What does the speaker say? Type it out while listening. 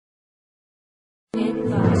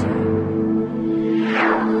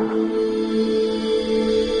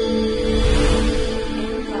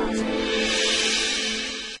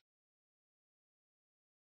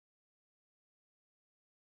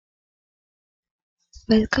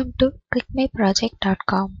Welcome to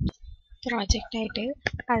ClickMyProject.com. Project title: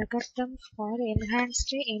 Algorithms for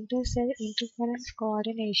Enhanced Inter-Cell Interference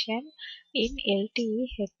Coordination in LTE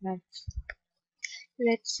HetNets.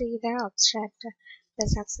 Let's see the abstract. The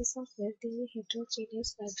success of LTE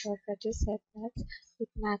heterogeneous network, that is HetNets, with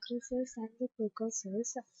macro cells and the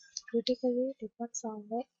picocells critically depends on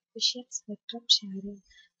the efficient spectrum sharing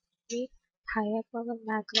with higher power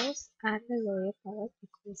macros and the lower power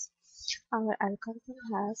picos. Our algorithm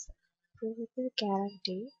has provable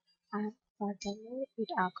guarantee, and furthermore it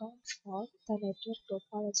accounts for the network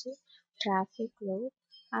topology, traffic load,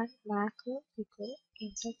 and macro-pico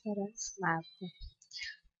interference map.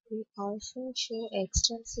 We also show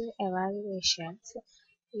extensive evaluations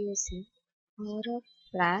using our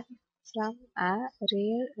plan from a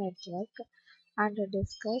real network and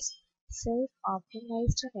discuss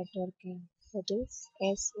self-optimized networking, that is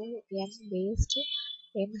SON-based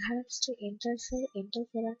enhanced inter-cell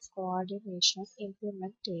interference coordination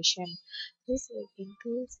implementation. This will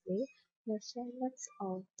increase the performance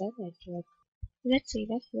of the network. Let's see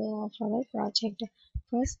the flow of our project.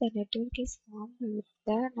 First, the network is formed with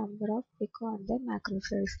the number of pico and the macro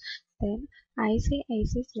cells. Then,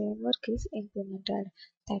 eICIC framework is implemented.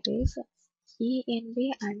 That is, ENB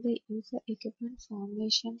and the user equipment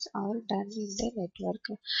formations are done in the network.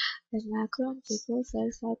 The macro and pico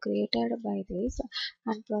cells are created by this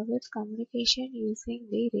and provides communication using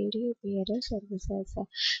the radio bearer services.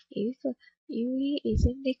 If UE is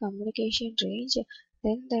in the communication range,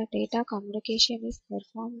 then the data communication is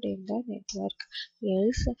performed in the network.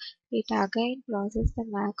 Else, it again processes the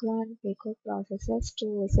macro and pico processes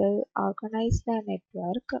to organize the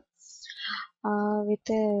network with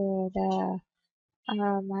the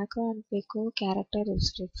macro and pico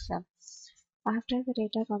characteristics. After the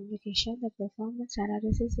data communication, the performance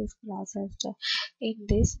analysis is processed. In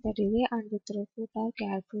this, the delay and the throughput are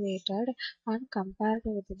calculated and compared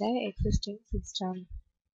with the existing system.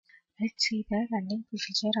 Let's see the running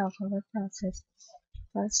procedure of our process.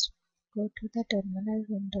 First, go to the terminal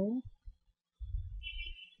window,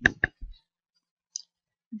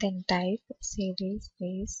 then type cd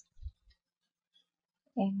space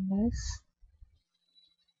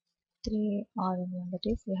ns3 all-in-one. That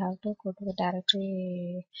is, we have to go to the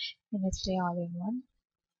directory ns3 all-in-one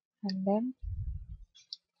and then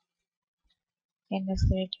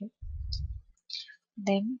ns3.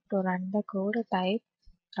 Then to run the code, type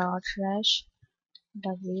 /waf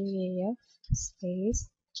space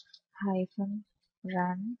hyphen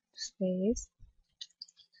run space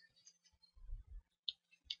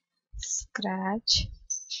scratch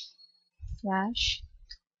slash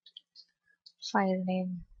file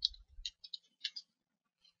name.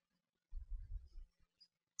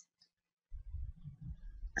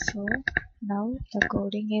 So now the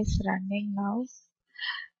coding is running now.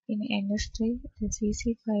 In ns3, the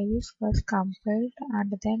cc file is first compiled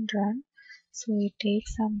and then run, so it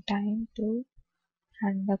takes some time to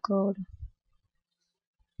run the code.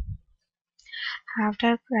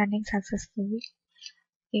 After running successfully,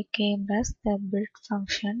 it came as the build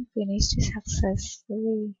function finished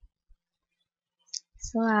successfully.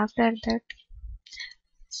 So after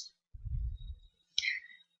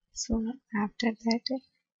that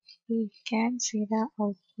we can see the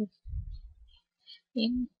output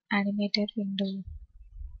in animated window.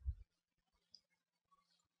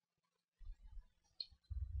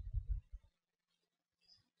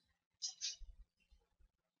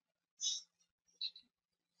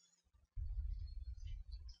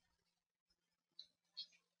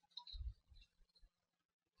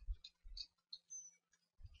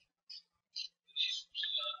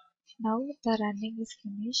 Now the running is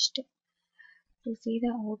finished. To see the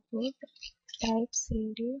output, type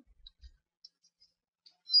cd,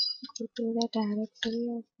 go to the directory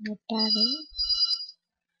of Addons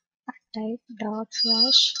and type /.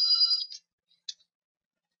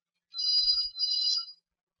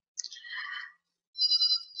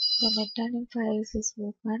 The Addons file is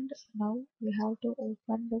opened. Now we have to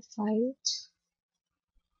open the file.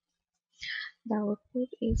 The output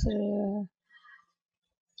is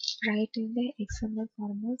right in the XML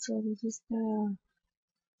format. So this is the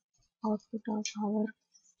output of our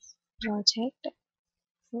project.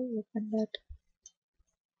 So open that.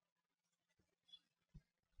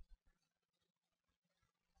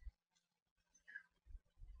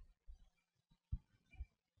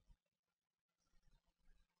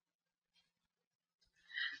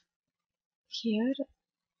 Here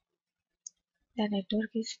the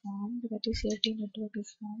network is formed, that is LTE network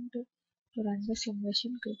is formed. To run the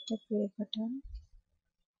simulation, click the play button.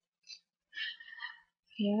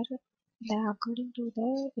 Here, according to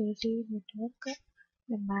the LTE network,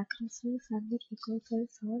 The macro cells and the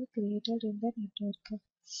picocells are created in the network.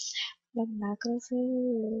 The macro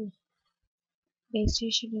cell base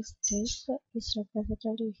station is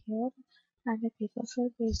represented here, and the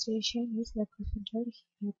picocell base station is represented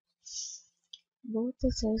here. Both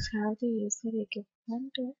the cells have the user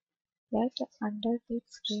equipment that under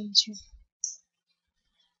this range.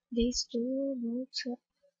 These two nodes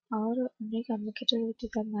are only communicated with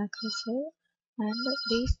the macro cell, and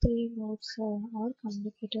these three nodes are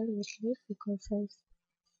communicated with the picocells.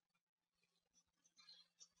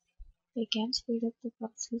 We can speed up the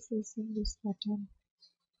process using this button.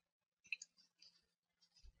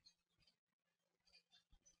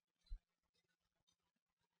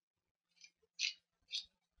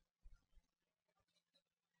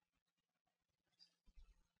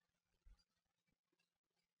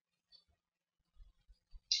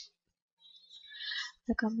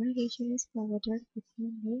 The communication is provided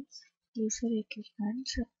between the user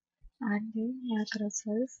equipments and the macro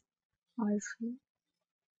cells, also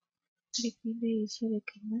between the user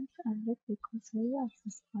equipment and the picocell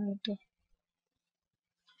access point.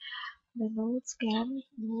 The nodes can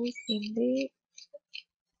move in the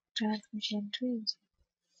transmission range,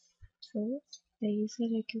 so the user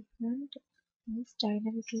equipment moves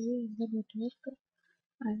dynamically in the network,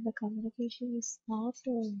 and the communication is not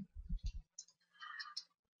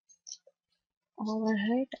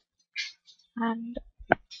overhead, and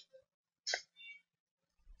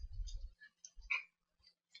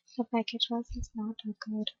the packet loss is not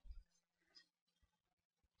occurred.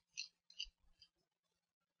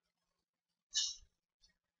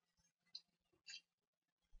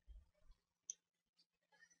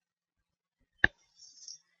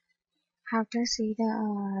 After see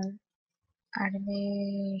the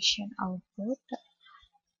animation output,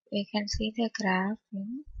 we can see the graph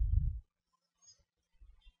in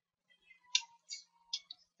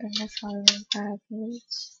the solving package.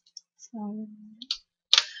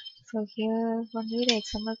 So here only the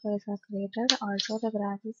XML files are created, also the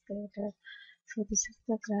graph is created. So this is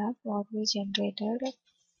the graph what we generated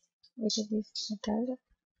with this method.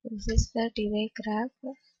 This is the delay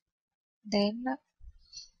graph. Then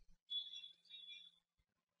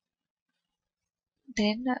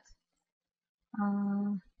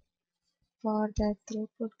uh, for the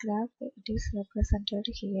throughput graph, it is represented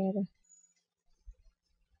here.